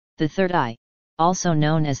The third eye, also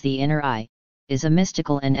known as the inner eye, is a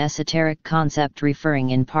mystical and esoteric concept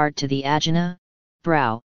referring in part to the ajna,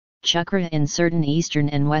 brow, chakra in certain Eastern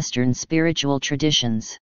and Western spiritual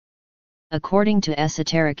traditions. According to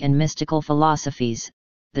esoteric and mystical philosophies,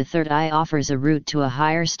 the third eye offers a route to a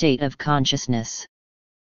higher state of consciousness.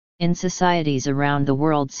 In societies around the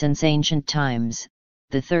world since ancient times,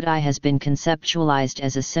 the third eye has been conceptualized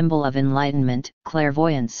as a symbol of enlightenment,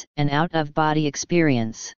 clairvoyance, and out-of-body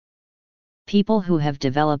experience. People who have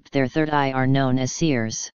developed their third eye are known as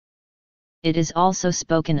seers. It is also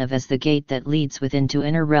spoken of as the gate that leads within to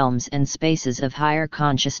inner realms and spaces of higher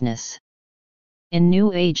consciousness. In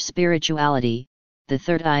New Age spirituality, the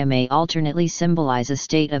third eye may alternately symbolize a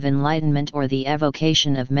state of enlightenment or the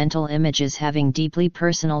evocation of mental images having deeply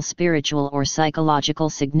personal spiritual or psychological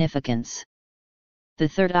significance. The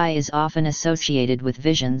third eye is often associated with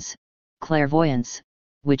visions, clairvoyance,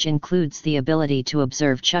 which includes the ability to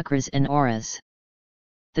observe chakras and auras.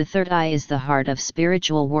 The third eye is the heart of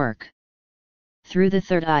spiritual work. Through the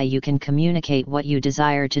third eye you can communicate what you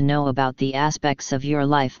desire to know about the aspects of your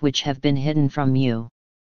life which have been hidden from you.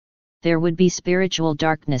 There would be spiritual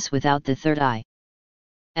darkness without the third eye.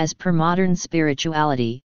 As per modern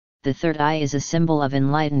spirituality, the third eye is a symbol of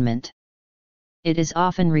enlightenment. It is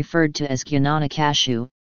often referred to as Jnanakashu,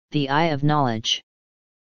 the eye of knowledge.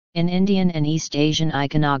 In Indian and East Asian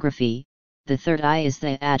iconography, the third eye is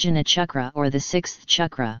the ajna chakra or the sixth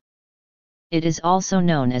chakra. It is also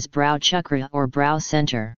known as brow chakra or brow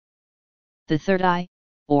center. The third eye,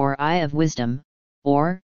 or eye of wisdom,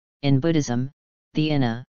 or, in Buddhism, the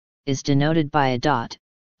ajna, is denoted by a dot,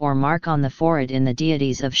 or mark on the forehead in the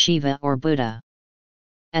deities of Shiva or Buddha.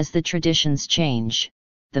 As the traditions change,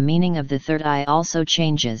 the meaning of the third eye also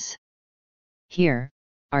changes. Here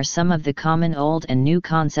are some of the common old and new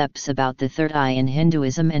concepts about the third eye in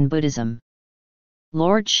Hinduism and Buddhism.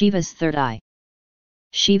 Lord Shiva's third eye.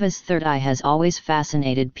 Shiva's third eye has always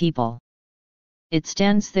fascinated people. It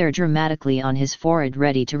stands there dramatically on his forehead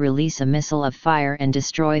ready to release a missile of fire and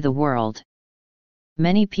destroy the world.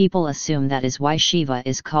 Many people assume that is why Shiva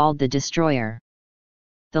is called the Destroyer.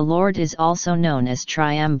 The Lord is also known as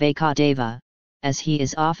Triambakadeva, as he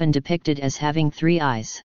is often depicted as having three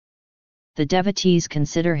eyes. The devotees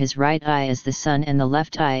consider his right eye as the sun and the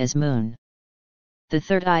left eye as moon. The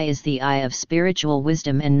third eye is the eye of spiritual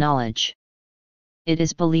wisdom and knowledge. It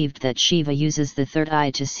is believed that Shiva uses the third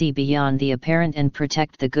eye to see beyond the apparent and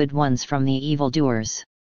protect the good ones from the evildoers.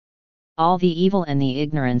 All the evil and the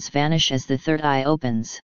ignorance vanish as the third eye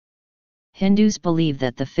opens. Hindus believe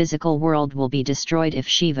that the physical world will be destroyed if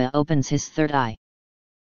Shiva opens his third eye.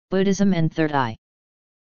 Buddhism and third eye.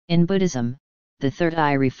 In Buddhism, the third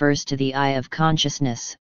eye refers to the eye of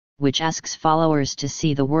consciousness, which asks followers to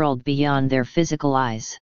see the world beyond their physical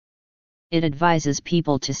eyes. It advises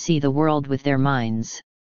people to see the world with their minds.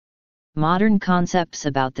 Modern concepts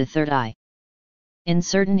about the third eye. In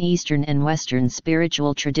certain Eastern and Western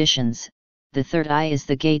spiritual traditions, the third eye is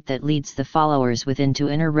the gate that leads the followers within to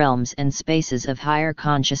inner realms and spaces of higher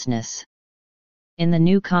consciousness. In the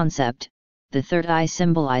new concept, the third eye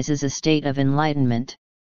symbolizes a state of enlightenment.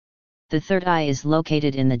 The third eye is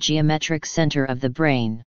located in the geometric center of the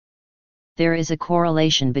brain. There is a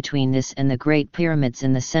correlation between this and the Great Pyramids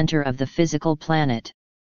in the center of the physical planet.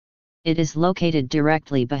 It is located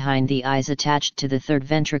directly behind the eyes attached to the third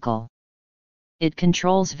ventricle. It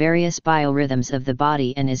controls various biorhythms of the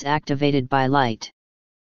body and is activated by light.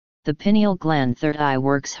 The pineal gland third eye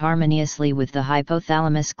works harmoniously with the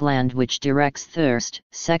hypothalamus gland which directs thirst,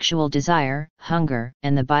 sexual desire, hunger,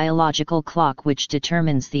 and the biological clock which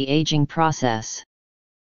determines the aging process.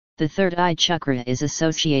 The third eye chakra is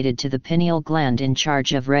associated to the pineal gland in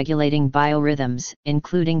charge of regulating biorhythms,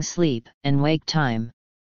 including sleep and wake time.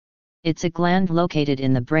 It's a gland located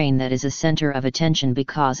in the brain that is a center of attention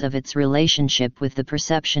because of its relationship with the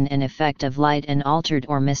perception and effect of light and altered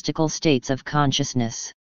or mystical states of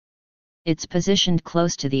consciousness. It's positioned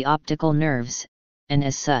close to the optical nerves, and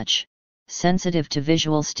as such, sensitive to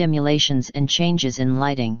visual stimulations and changes in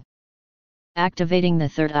lighting. Activating the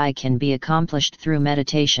third eye can be accomplished through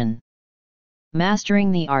meditation.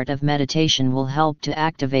 Mastering the art of meditation will help to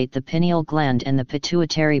activate the pineal gland and the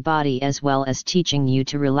pituitary body as well as teaching you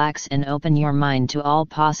to relax and open your mind to all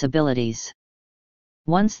possibilities.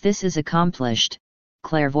 Once this is accomplished,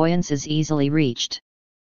 clairvoyance is easily reached.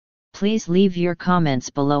 Please leave your comments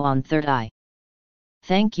below on third eye.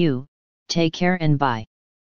 Thank you, take care and bye.